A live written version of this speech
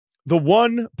The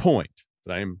one point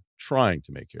that I am trying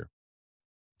to make here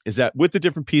is that with the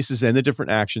different pieces and the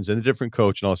different actions and the different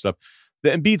coach and all that stuff,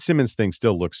 the Embiid Simmons thing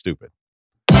still looks stupid.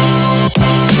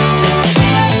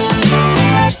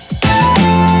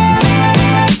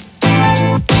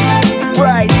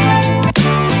 Right.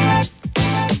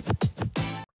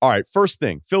 All right, first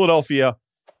thing, Philadelphia,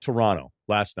 Toronto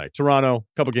last night. Toronto,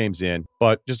 a couple games in,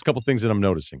 but just a couple things that I'm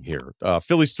noticing here.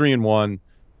 Philly's 3-1.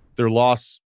 Their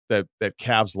loss, that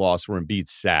Cavs loss where Embiid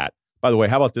sat. By the way,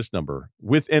 how about this number?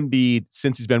 With Embiid,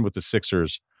 since he's been with the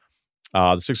Sixers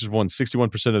won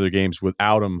 61% of their games.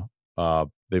 Without him,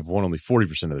 they've won only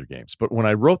 40% of their games. But when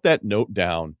I wrote that note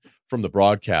down from the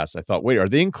broadcast, I thought, wait, are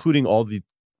they including all the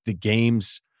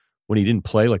games when he didn't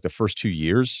play, like the first 2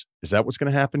 years? Is that what's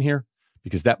going to happen here?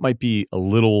 Because that might be a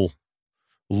little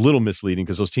misleading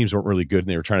because those teams weren't really good and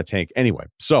they were trying to tank anyway.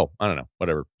 So I don't know,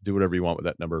 whatever, do whatever you want with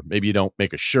that number. Maybe you don't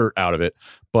make a shirt out of it,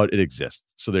 but it exists.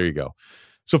 So there you go.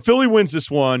 So Philly wins this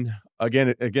one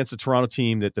again against a Toronto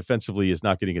team that defensively is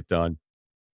not getting it done.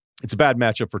 It's a bad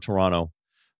matchup for Toronto,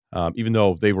 even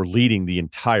though they were leading the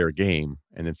entire game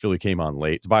and then Philly came on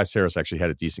late. Tobias Harris actually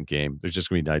had a decent game. There's just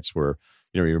going to be nights where,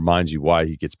 he reminds you why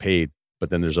he gets paid. But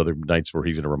then there's other nights where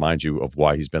he's going to remind you of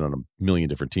why he's been on a million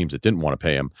different teams that didn't want to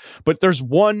pay him. But there's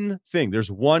one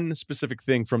specific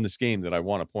thing from this game that I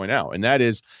want to point out. And that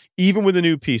is, even with the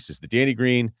new pieces, the Danny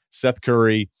Green, Seth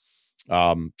Curry,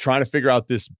 trying to figure out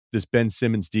this Ben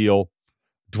Simmons deal,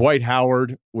 Dwight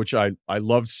Howard, which I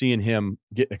loved seeing him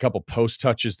get a couple post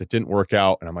touches that didn't work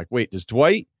out. And I'm like, wait, is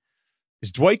Dwight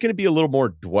going to be a little more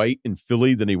Dwight in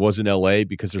Philly than he was in LA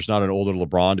because there's not an older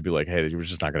LeBron to be like, hey, we're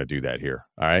just not going to do that here.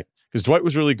 All right. Because Dwight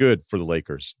was really good for the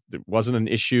Lakers. It wasn't an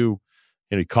issue.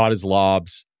 He caught his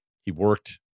lobs. He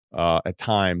worked at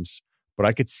times. But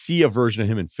I could see a version of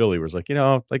him in Philly where it's like,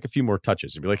 like a few more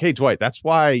touches. And be like, hey, Dwight, that's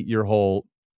why your whole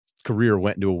career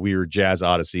went into a weird jazz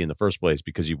odyssey in the first place,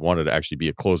 because you wanted to actually be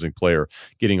a closing player,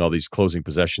 getting all these closing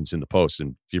possessions in the post,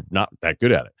 and you're not that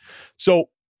good at it. So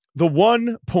the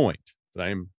one point that I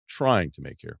am trying to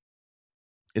make here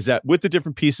is that with the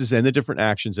different pieces and the different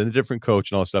actions and the different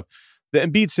coach and all that stuff, the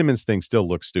Embiid Simmons thing still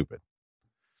looks stupid.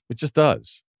 It just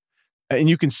does. And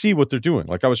you can see what they're doing.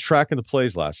 Like, I was tracking the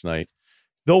plays last night.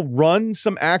 They'll run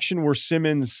some action where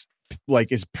Simmons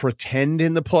is pretend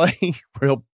in the play where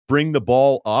he'll bring the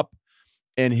ball up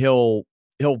and he'll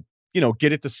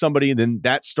get it to somebody, and then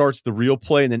that starts the real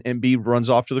play, and then Embiid runs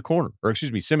off to the corner. Or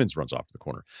Simmons runs off to the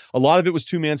corner. A lot of it was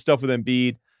two-man stuff with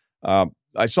Embiid.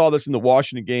 I saw this in the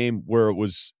Washington game where it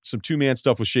was some two-man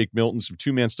stuff with Shake Milton, some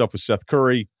two-man stuff with Seth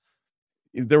Curry.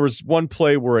 There was one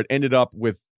play where it ended up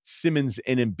with Simmons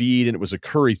and Embiid, and it was a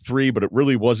Curry 3, but it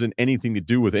really wasn't anything to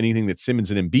do with anything that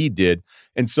Simmons and Embiid did.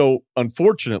 And so,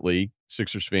 unfortunately,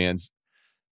 Sixers fans,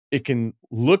 it can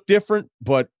look different,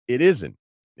 but it isn't.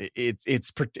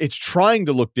 It's trying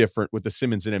to look different with the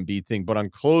Simmons and Embiid thing, but on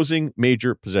closing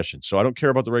major possessions. So I don't care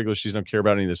about the regular season. I don't care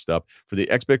about any of this stuff. For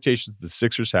the expectations the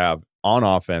Sixers have on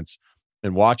offense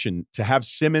and watching, to have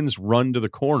Simmons run to the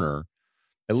corner,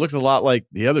 it looks a lot like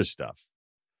the other stuff.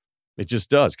 It just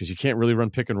does, because you can't really run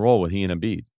pick and roll with he and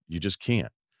Embiid. You just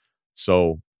can't.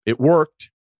 So it worked.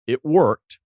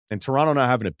 And Toronto not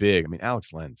having it big. I mean,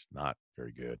 Alex Len's not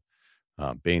very good.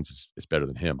 Baines is better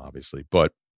than him, obviously.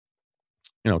 But,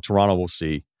 Toronto, we'll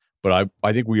see. But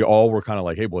I think we all were kind of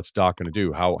like, hey, what's Doc going to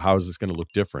do? How is this going to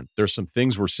look different? There's some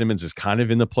things where Simmons is kind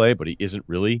of in the play, but he isn't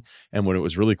really. And when it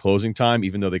was really closing time,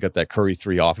 even though they got that Curry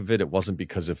 3 off of it, it wasn't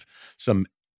because of some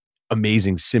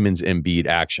amazing Simmons Embiid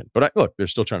action. But look, they're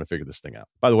still trying to figure this thing out.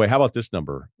 By the way, how about this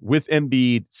number? With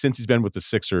Embiid, since he's been with the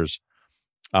Sixers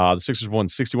won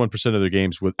 61% of their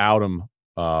games. Without him,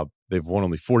 they've won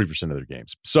only 40% of their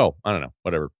games. So I don't know,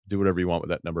 whatever, do whatever you want with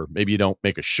that number. Maybe you don't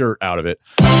make a shirt out of it.